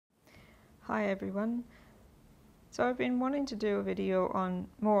Hi everyone. So I've been wanting to do a video on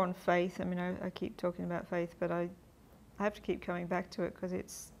more on faith. I mean, I keep talking about faith, but I have to keep coming back to it because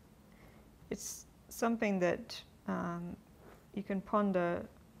it's something that you can ponder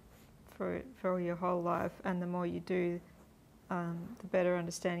for your whole life, and the more you do, the better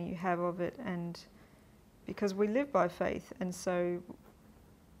understanding you have of it. And because we live by faith, and so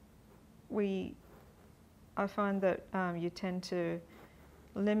I find that you tend to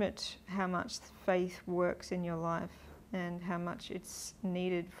limit how much faith works in your life and how much it's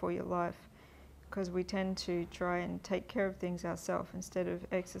needed for your life, because we tend to try and take care of things ourselves instead of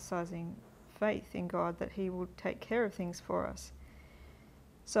exercising faith in God that He will take care of things for us.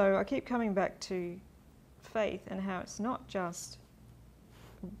 So I keep coming back to faith and how it's not just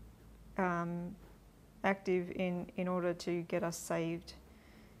active in order to get us saved.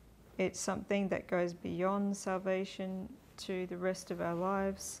 It's something that goes beyond salvation to the rest of our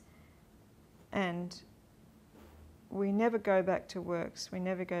lives, and we never go back to works. We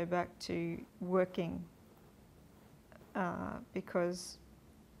never go back to working because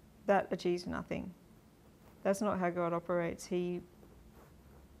that achieves nothing. That's not how God operates. He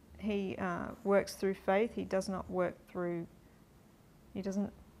works through faith. He does not work through. He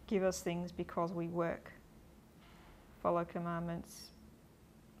doesn't give us things because we work, follow commandments,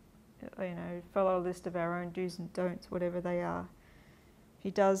 follow a list of our own do's and don'ts, whatever they are.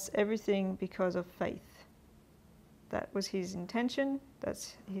 He does everything because of faith. That was His intention,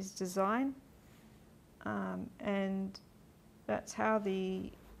 that's His design, and that's how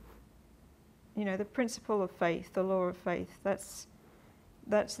the principle of faith, the law of faith, that's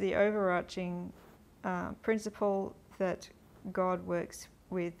the overarching principle that God works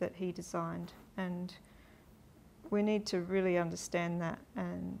with, that He designed. And we need to really understand that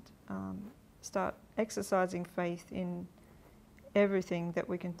and start exercising faith in everything that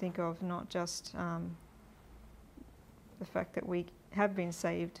we can think of, not just the fact that we have been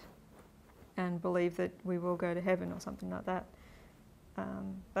saved and believe that we will go to heaven or something like that.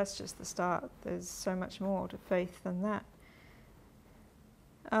 That's just the start. There's so much more to faith than that.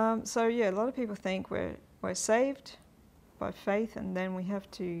 So yeah, a lot of people think we're saved by faith, and then we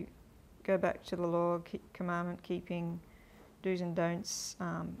have to go back to the law, commandment keeping, do's and don'ts,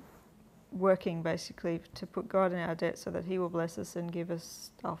 working basically to put God in our debt so that He will bless us and give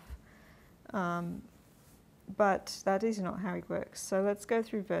us stuff. But that is not how He works. So let's go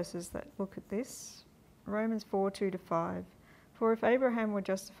through verses that look at this. Romans 4:2-5. For if Abraham were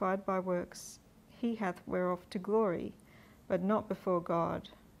justified by works, he hath whereof to glory, but not before God.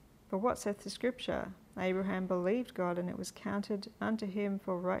 For what saith the Scripture? Abraham believed God, and it was counted unto him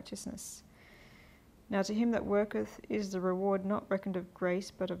for righteousness. Now to him that worketh is the reward not reckoned of grace,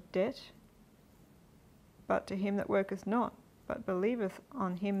 but of debt. But to him that worketh not, but believeth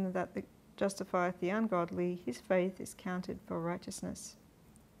on Him that justifieth the ungodly, his faith is counted for righteousness.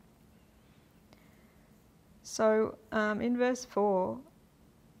 So in verse 4,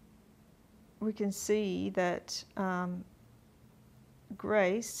 we can see that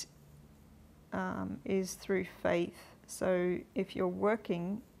grace is through faith. So if you're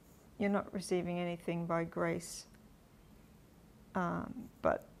working, you're not receiving anything by grace.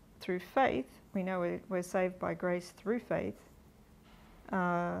 But through faith, we know we're saved by grace through faith.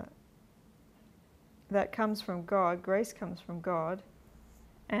 That comes from God. Grace comes from God,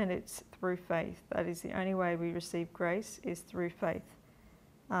 and it's through faith. That is the only way we receive grace, is through faith.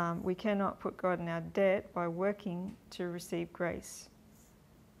 We cannot put God in our debt by working to receive grace.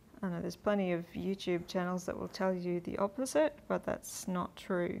 I know there's plenty of YouTube channels that will tell you the opposite, but that's not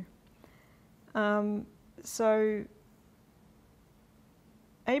true. So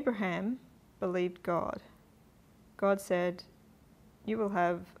Abraham believed God. God said, you will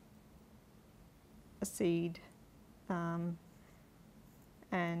have a seed, and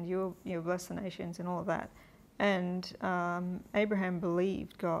you'll bless the nations and all of that. And Abraham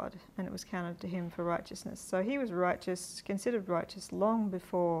believed God, and it was counted to him for righteousness. So he was righteous, considered righteous, long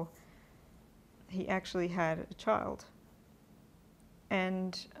before he actually had a child.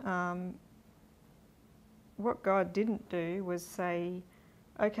 And what God didn't do was say,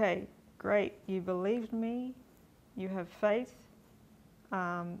 okay, great, you believed me, you have faith,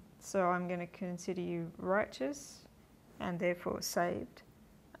 so I'm going to consider you righteous and therefore saved.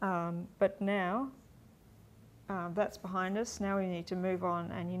 But now that's behind us. Now we need to move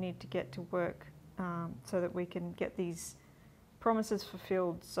on, and you need to get to work so that we can get these promises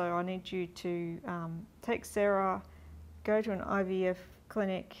fulfilled. So I need you to take Sarah, go to an IVF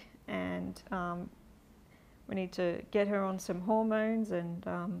clinic, and we need to get her on some hormones and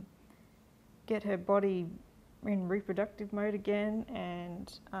get her body in reproductive mode again,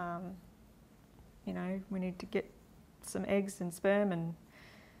 and we need to get some eggs and sperm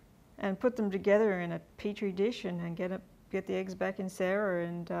and put them together in a petri dish and get the eggs back in Sarah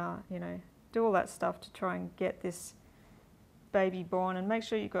and do all that stuff to try and get this baby born, and make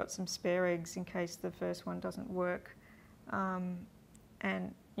sure you've got some spare eggs in case the first one doesn't work. I'm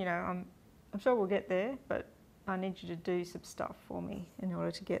sure we'll get there, but I need you to do some stuff for me in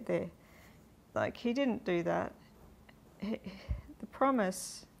order to get there. Like, he didn't do that. The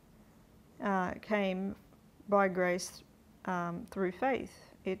promise came by grace through faith.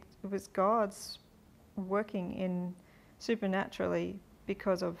 It was God's working in supernaturally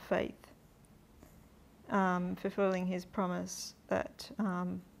because of faith, fulfilling his promise that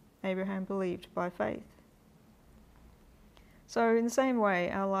Abraham believed by faith. So in the same way,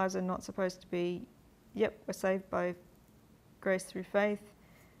 our lives are not supposed to be, we're saved by grace through faith,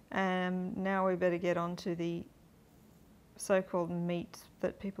 and now we better get on to the so-called meat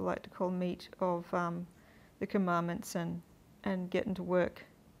that people like to call meat of the commandments and get into work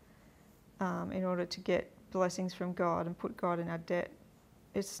in order to get blessings from God and put God in our debt.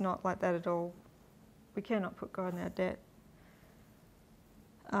 It's not like that at all. We cannot put God in our debt.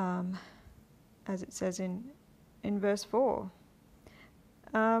 As it says in verse 4.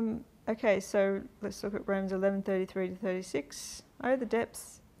 Okay, so let's look at Romans 11:33 to 36. Oh, the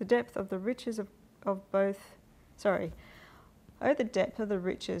depth of the riches Oh, the depth of the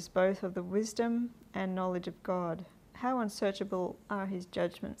riches, both of the wisdom and knowledge of God. How unsearchable are his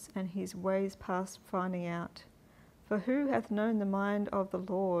judgments, and his ways past finding out. For who hath known the mind of the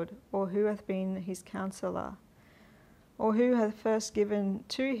Lord, or who hath been his counsellor? Or who hath first given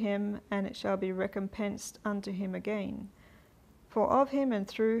to him, and it shall be recompensed unto him again? For of him, and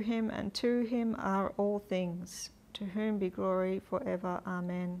through him, and to him are all things, to whom be glory for ever.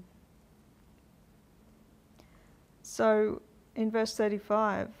 Amen. So, in verse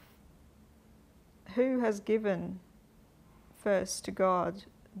 35, who has given first to God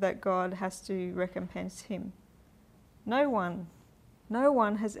that God has to recompense him? No one. No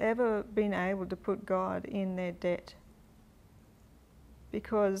one has ever been able to put God in their debt,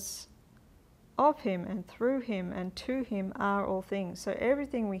 because of him and through him and to him are all things. So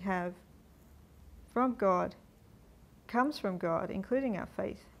everything we have from God comes from God, including our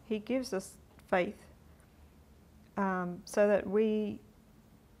faith. He gives us faith so that we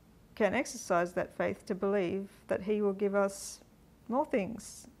can exercise that faith to believe that he will give us more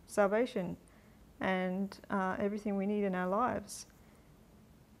things, salvation, and everything we need in our lives.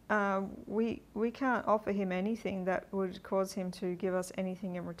 We can't offer him anything that would cause him to give us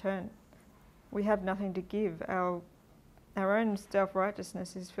anything in return. We have nothing to give. Our own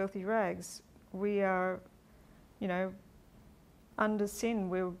self-righteousness is filthy rags. We are, under sin.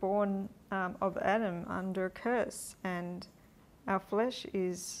 We were born of Adam under a curse, and our flesh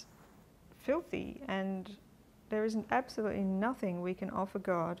is filthy, and there is absolutely nothing we can offer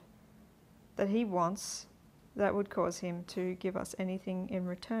God that he wants that would cause him to give us anything in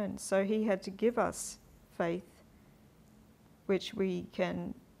return. So he had to give us faith, which we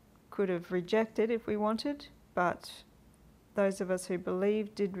could have rejected if we wanted, but those of us who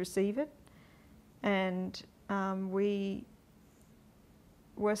believed did receive it, and we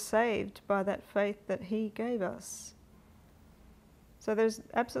were saved by that faith that he gave us. So there's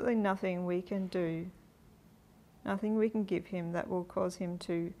absolutely nothing we can do, nothing we can give him that will cause him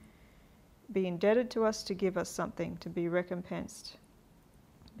to be indebted to us, to give us something, to be recompensed,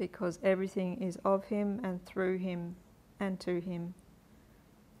 because everything is of him and through him and to him.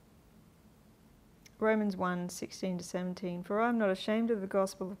 Romans 1:16 to 17. For I am not ashamed of the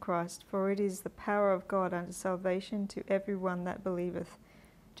gospel of Christ, for it is the power of God unto salvation to every one that believeth,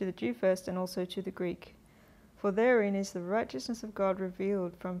 to the Jew first and also to the Greek. For therein is the righteousness of God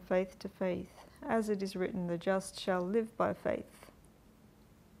revealed from faith to faith, as it is written, the just shall live by faith.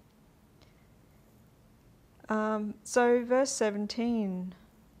 So verse 17,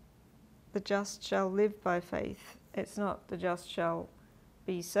 the just shall live by faith. It's not the just shall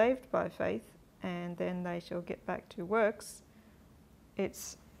be saved by faith and then they shall get back to works.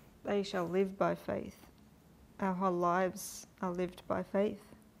 It's they shall live by faith. Our whole lives are lived by faith.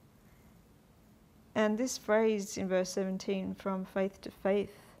 And this phrase in verse 17, from faith to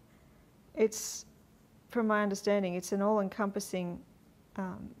faith, it's, from my understanding, it's an all-encompassing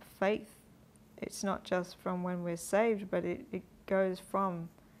faith. It's not just from when we're saved, but it goes from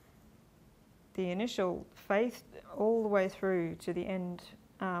the initial faith all the way through to the end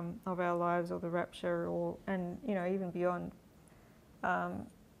of our lives, or the rapture, and even beyond.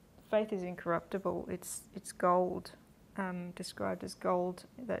 Faith is incorruptible. It's gold, described as gold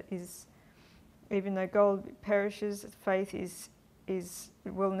that is, even though gold perishes, faith is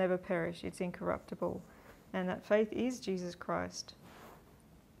will never perish. It's incorruptible. And that faith is Jesus Christ.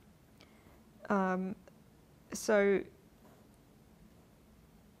 So,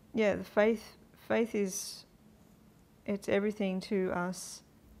 yeah, the faith is, it's everything to us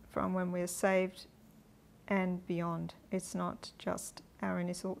from when we're saved and beyond. It's not just our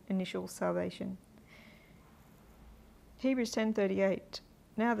initial salvation. Hebrews 10:38.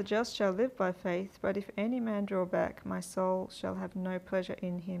 Now the just shall live by faith, but if any man draw back, my soul shall have no pleasure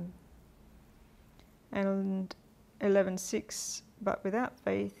in him. And 11:6. But without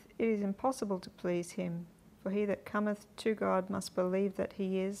faith it is impossible to please him. For he that cometh to God must believe that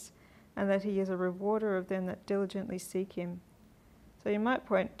he is, and that he is a rewarder of them that diligently seek him. So you might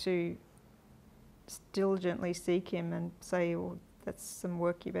point to diligently seek him and say, well, that's some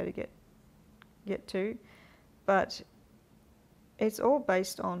work you better get to. But it's all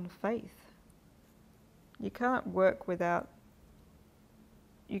based on faith. You can't work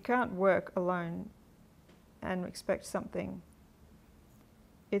alone and expect something.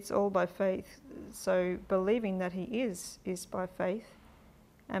 It's all by faith. So believing that he is by faith,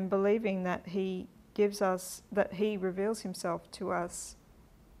 and believing that he reveals himself to us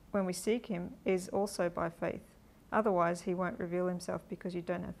when we seek him is also by faith. Otherwise he won't reveal himself, because you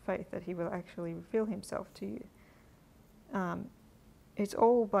don't have faith that he will actually reveal himself to you. It's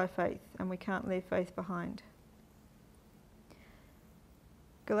all by faith, and we can't leave faith behind.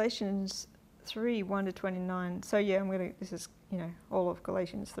 Galatians 3, 1-29. So yeah, this is, all of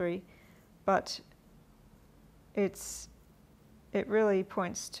Galatians 3, but it really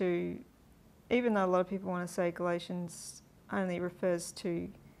points to, even though a lot of people want to say Galatians only refers to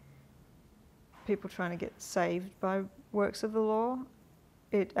people trying to get saved by works of the law,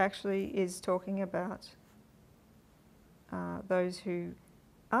 it actually is talking about those who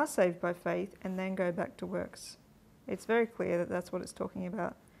are saved by faith and then go back to works. It's very clear that that's what it's talking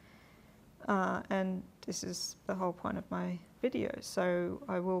about. And this is the whole point of my video. So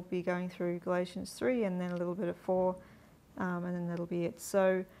I will be going through Galatians 3 and then a little bit of 4, and then that'll be it.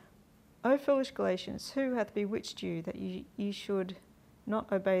 So, O foolish Galatians, who hath bewitched you that ye should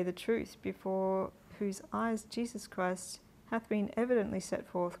not obey the truth, before whose eyes Jesus Christ hath been evidently set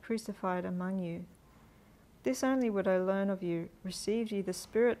forth, crucified among you? This only would I learn of you. Received ye the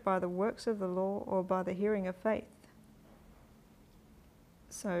Spirit by the works of the law, or by the hearing of faith?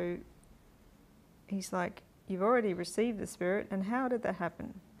 So he's like, you've already received the Spirit, and how did that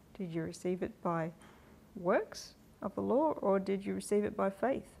happen? Did you receive it by works of the law, or did you receive it by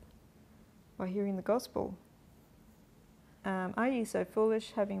faith, by hearing the gospel? Are ye so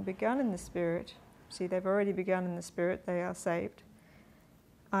foolish, having begun in the Spirit? See, they've already begun in the Spirit, they are saved.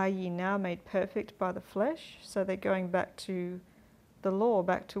 Are ye now made perfect by the flesh? So they're going back to the law,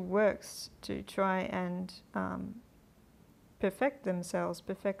 back to works, to try and perfect themselves,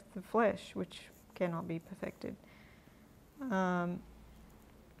 perfect the flesh, which cannot be perfected.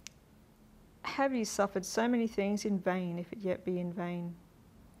 Have ye suffered so many things in vain, if it yet be in vain?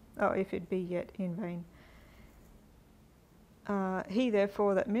 Oh, if it be yet in vain. He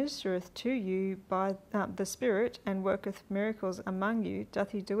therefore that ministereth to you by the Spirit, and worketh miracles among you,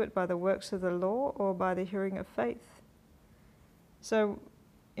 doth he do it by the works of the law, or by the hearing of faith? So,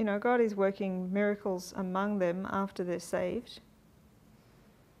 God is working miracles among them after they're saved.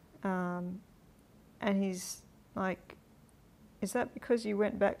 And he's like, is that because you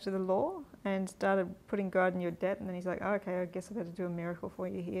went back to the law and started putting God in your debt? And then he's like, oh, okay, I guess I better do a miracle for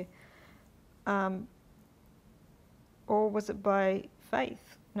you here. Or was it by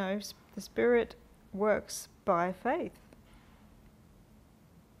faith? No, the Spirit works by faith.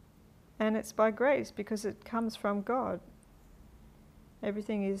 And it's by grace, because it comes from God.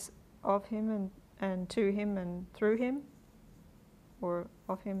 Everything is of him and to him and through him, or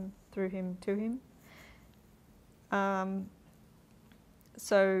of him, through him, to him.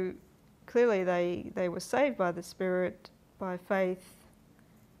 So clearly they were saved by the Spirit, by faith,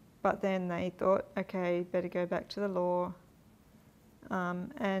 but then they thought, okay, better go back to the law.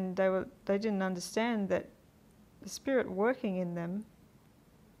 And they didn't understand that the Spirit working in them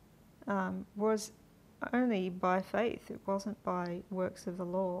was only by faith. It wasn't by works of the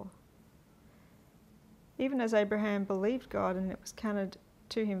law. Even as Abraham believed God, and it was counted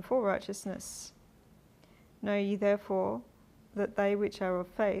to him for righteousness. Know ye therefore that they which are of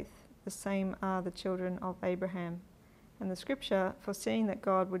faith, the same are the children of Abraham. And the Scripture, foreseeing that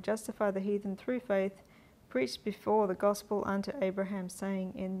God would justify the heathen through faith, preached before the gospel unto Abraham,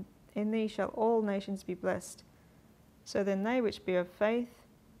 saying, In thee shall all nations be blessed. So then they which be of faith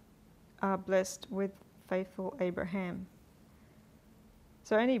are blessed with faithful Abraham.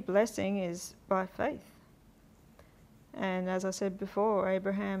 So any blessing is by faith. And as I said before,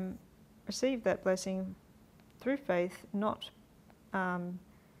 Abraham received that blessing through faith, not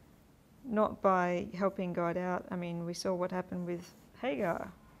by helping God out. I mean, we saw what happened with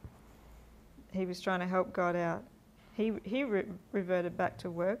Hagar. He was trying to help God out. He reverted back to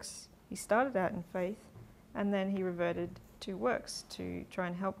works. He started out in faith, and then he reverted to works to try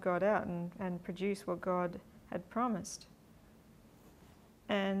and help God out and produce what God had promised.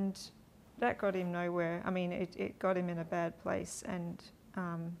 And that got him nowhere. I mean, it got him in a bad place, and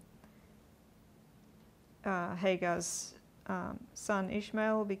Hagar's son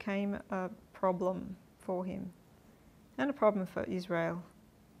Ishmael became a problem for him and a problem for Israel.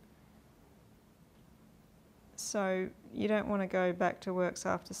 So you don't want to go back to works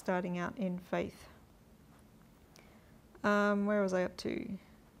after starting out in faith. Where was I up to?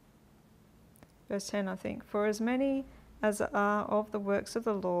 Verse 10, I think. For as many as are of the works of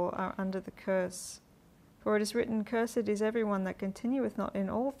the law are under the curse. For it is written, Cursed is everyone that continueth not in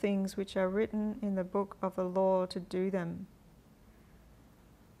all things which are written in the book of the law to do them.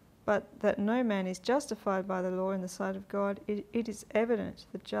 But that no man is justified by the law in the sight of God, it is evident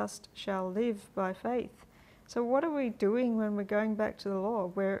the just shall live by faith. So what are we doing when we're going back to the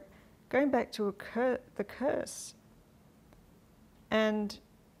law? We're going back to the curse. And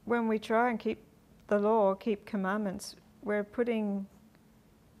when we try and keep the law, keep commandments, we're putting,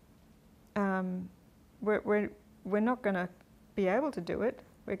 we're not going to be able to do it.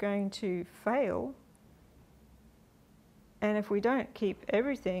 We're going to fail. And if we don't keep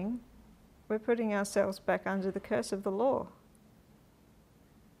everything, we're putting ourselves back under the curse of the law.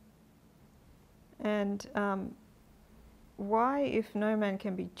 And why, if no man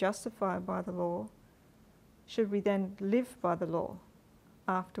can be justified by the law, should we then live by the law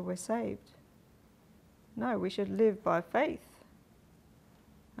after we're saved? No, we should live by faith.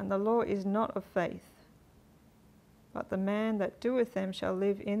 And the law is not of faith. But the man that doeth them shall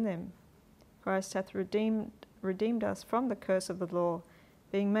live in them. Christ hath redeemed us from the curse of the law,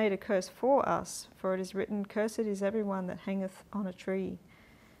 being made a curse for us. For it is written, Cursed is everyone that hangeth on a tree,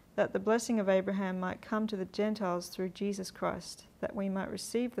 that the blessing of Abraham might come to the Gentiles through Jesus Christ, that we might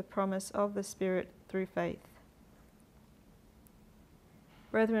receive the promise of the Spirit through faith.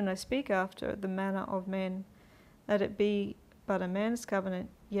 Brethren, I speak after the manner of men, that it be but a man's covenant,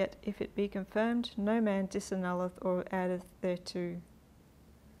 yet if it be confirmed, no man disannulleth or addeth thereto.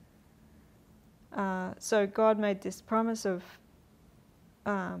 So God made this promise to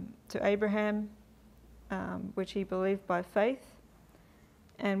Abraham, which he believed by faith.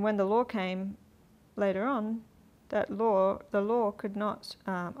 And when the law came later on, the law could not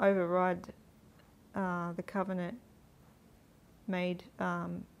override the covenant made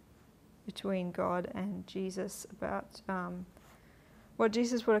between God and Jesus about what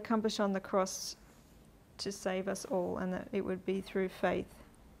Jesus would accomplish on the cross to save us all, and that it would be through faith.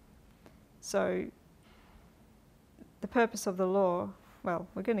 So the purpose of the law, well,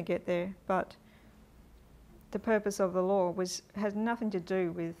 we're going to get there, but the purpose of the law has nothing to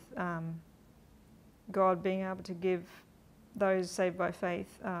do with God being able to give those saved by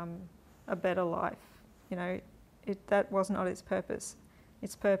faith a better life. You know, that was not its purpose.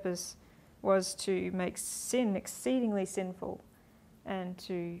 Its purpose was to make sin exceedingly sinful, and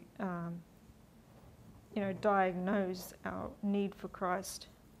to diagnose our need for Christ.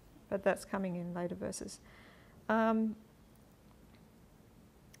 But that's coming in later verses.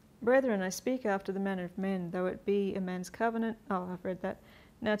 Brethren, I speak after the manner of men, though it be a man's covenant. Oh, I've read that.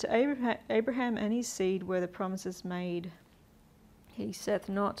 Now to Abraham and his seed were the promises made. He saith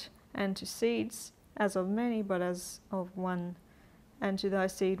not, and to seeds, as of many, but as of one, and to thy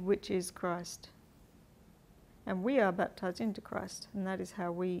seed, which is Christ. And we are baptized into Christ, and that is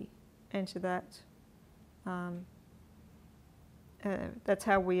how we enter that. That's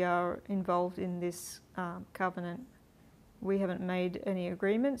how we are involved in this covenant. We haven't made any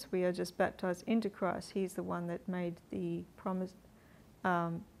agreements. We are just baptized into Christ. He's the one that made the promise,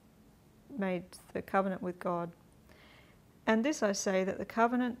 made the covenant with God. And this I say, that the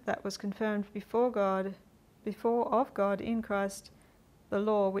covenant that was confirmed before of God in Christ, the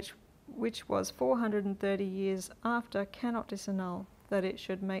law which was 430 years after, cannot disannul, that it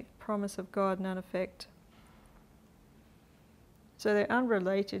should make the promise of God none effect. So they're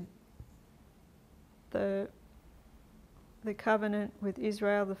unrelated. The covenant with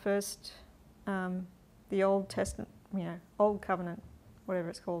Israel, the first, the Old Testament, Old Covenant, whatever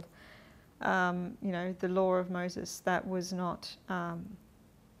it's called, the law of Moses, that was not,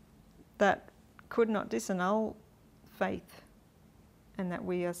 that could not disannul faith, and that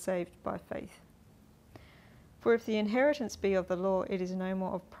we are saved by faith. For if the inheritance be of the law, it is no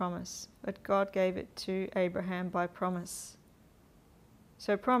more of promise, but God gave it to Abraham by promise.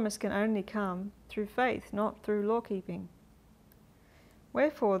 So promise can only come through faith, not through law-keeping.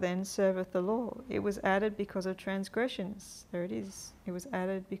 Wherefore then serveth the law? It was added because of transgressions. There it is. It was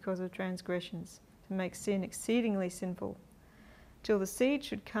added because of transgressions, to make sin exceedingly sinful, till the seed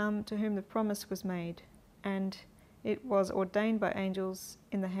should come to whom the promise was made, and it was ordained by angels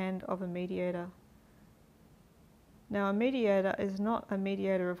in the hand of a mediator. Now a mediator is not a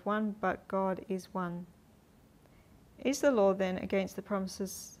mediator of one, but God is one. Is the law then against the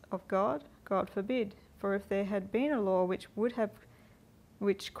promises of God? God forbid. For if there had been a law which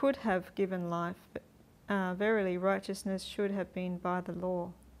could have given life, verily righteousness should have been by the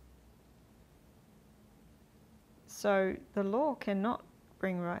law. So the law cannot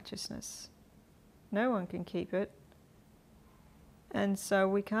bring righteousness. No one can keep it. And so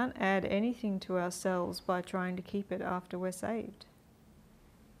we can't add anything to ourselves by trying to keep it after we're saved.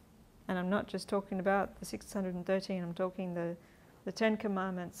 And I'm not just talking about the 613, I'm talking the 10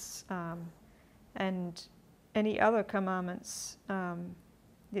 Commandments and any other commandments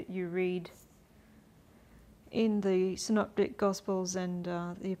that you read in the Synoptic Gospels and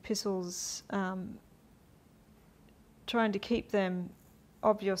the Epistles, trying to keep them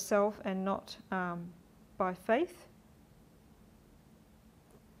of yourself and not by faith.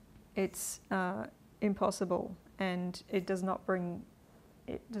 It's impossible, and it does not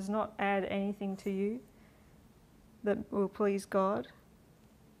add anything to you that will please God,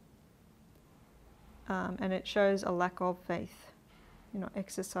 and it shows a lack of faith. You're not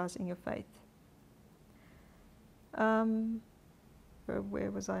exercising your faith.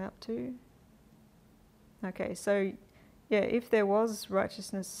 Where was I up to? Okay, so yeah, if there was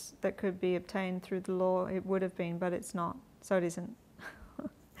righteousness that could be obtained through the law, it would have been, but it's not, so it isn't.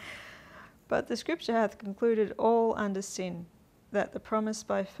 But the Scripture hath concluded all under sin, that the promise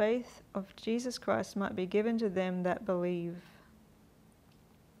by faith of Jesus Christ might be given to them that believe.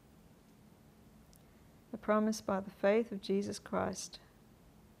 The promise by the faith of Jesus Christ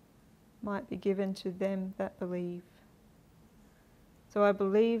might be given to them that believe. So I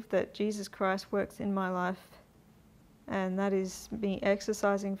believe that Jesus Christ works in my life, and that is me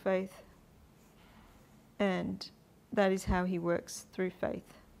exercising faith, and that is how he works, through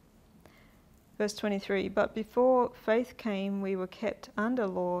faith. Verse 23, but before faith came, we were kept under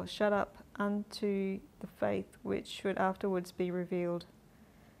law, shut up unto the faith which should afterwards be revealed.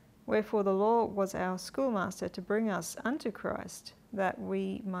 Wherefore the law was our schoolmaster to bring us unto Christ, that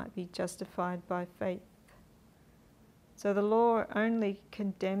we might be justified by faith. So the law only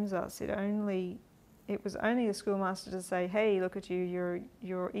condemns us. It was only a schoolmaster to say, hey, look at you,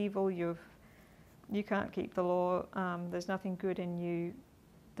 you're evil, you can't keep the law, there's nothing good in you.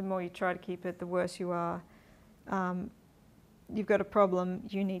 The more you try to keep it, the worse you are. You've got a problem,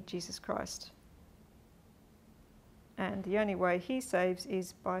 you need Jesus Christ. And the only way he saves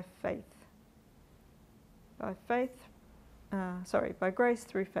is by faith. By grace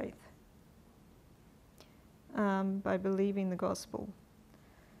through faith. By believing the gospel.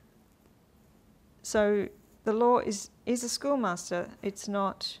 So the law is a schoolmaster. It's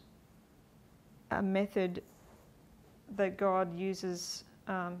not a method that God uses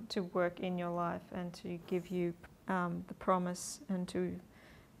to work in your life and to give you the promise and to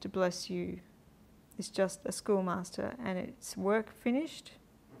bless you. It's just a schoolmaster, and its work finished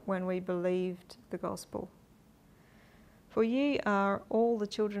when we believed the gospel. For ye are all the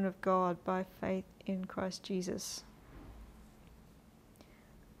children of God by faith in Christ Jesus.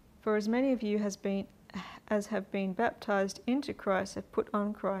 For as many of you as have been baptized into Christ have put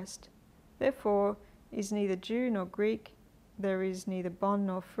on Christ. Therefore is neither Jew nor Greek, there is neither bond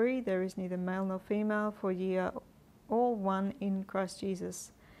nor free, there is neither male nor female, for ye are all one in Christ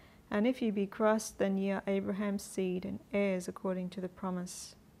Jesus. And if ye be Christ, then ye are Abraham's seed and heirs according to the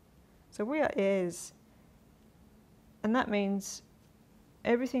promise. So we are heirs. And that means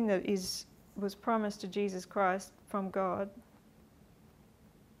everything that was promised to Jesus Christ from God,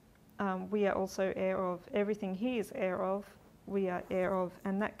 we are also heir of. Everything he is heir of, we are heir of.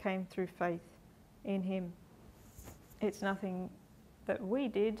 And that came through faith in him. It's nothing that we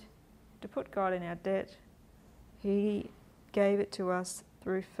did to put God in our debt. He gave it to us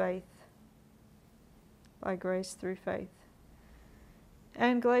through faith, by grace through faith.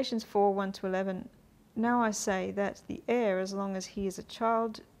 And Galatians 4, 1-11, now I say that the heir, as long as he is a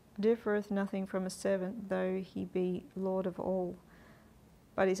child, differeth nothing from a servant, though he be Lord of all,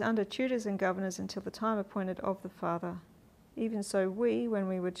 but is under tutors and governors until the time appointed of the Father. Even so we, when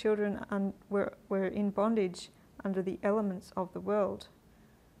we were children, were in bondage under the elements of the world.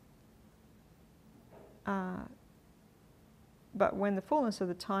 But when the fullness of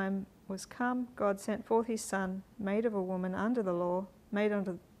the time was come, God sent forth his Son, made of a woman under the law, made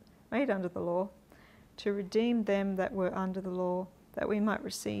under the law, to redeem them that were under the law, that we might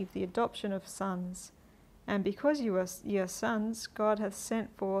receive the adoption of sons. And because ye are sons, God hath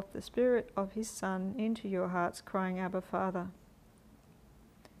sent forth the Spirit of his Son into your hearts, crying, Abba, Father.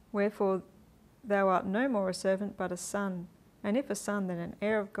 Wherefore thou art no more a servant, but a son, and if a son, then an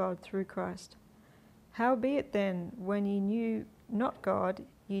heir of God through Christ. Howbeit then, when ye knew not God,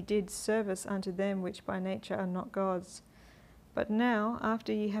 ye did service unto them which by nature are not gods. But now,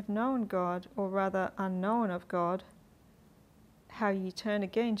 after ye have known God, or rather unknown of God, how ye turn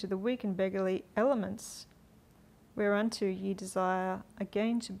again to the weak and beggarly elements, whereunto ye desire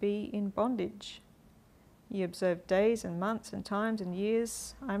again to be in bondage. Ye observe days and months and times and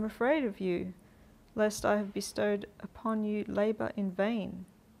years. I am afraid of you, lest I have bestowed upon you labour in vain.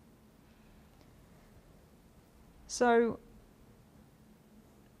 So,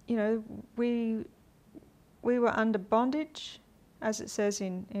 we were under bondage, as it says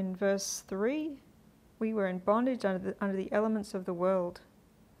in verse 3. We were in bondage under the elements of the world.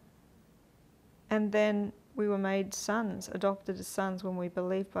 And then we were made sons, adopted as sons when we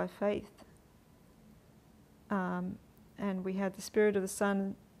believed by faith. And we had the Spirit of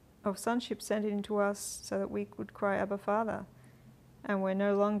sonship sent into us so that we could cry, Abba, Father. And we're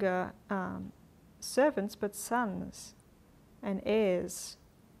no longer servants, but sons and heirs.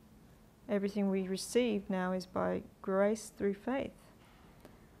 Everything we receive now is by grace through faith.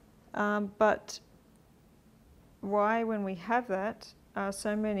 But why, when we have that, are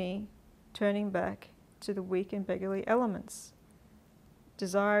so many turning back to the weak and beggarly elements,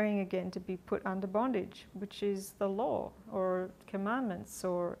 desiring again to be put under bondage, which is the law or commandments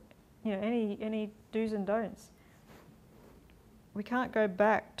or any do's and don'ts? We can't go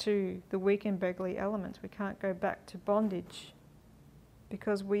back to the weak and beggarly elements. We can't go back to bondage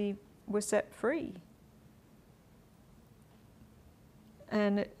because we were set free.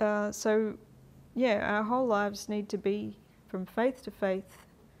 And our whole lives need to be from faith to faith,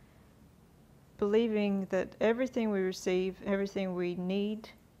 believing that everything we receive, everything we need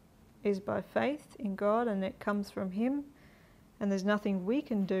is by faith in God, and it comes from him, and there's nothing we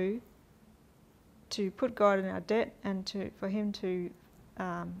can do to put God in our debt and for him to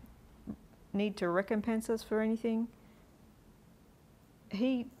need to recompense us for anything.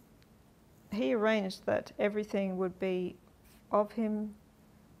 He arranged that everything would be of him,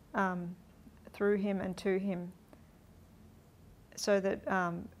 through him and to him, so that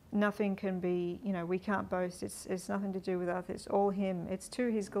nothing can be, we can't boast. It's nothing to do with us. It's all him. It's to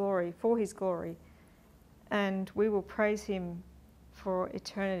his glory, for his glory. And we will praise him for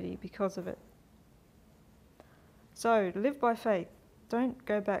eternity because of it. So live by faith. Don't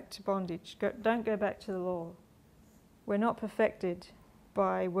go back to bondage. Don't go back to the law. We're not perfected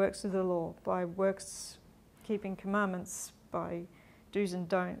by works of the law, by works, keeping commandments, by do's and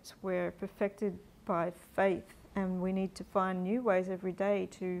don'ts. We're perfected by faith, and we need to find new ways every day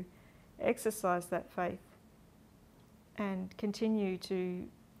to exercise that faith and continue to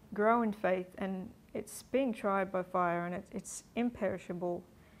grow in faith. And it's being tried by fire, and it's imperishable,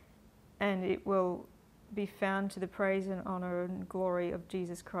 and it will be found to the praise and honour and glory of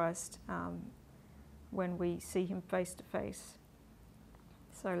Jesus Christ when we see him face to face.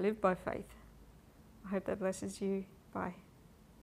 So live by faith. I hope that blesses you. Bye.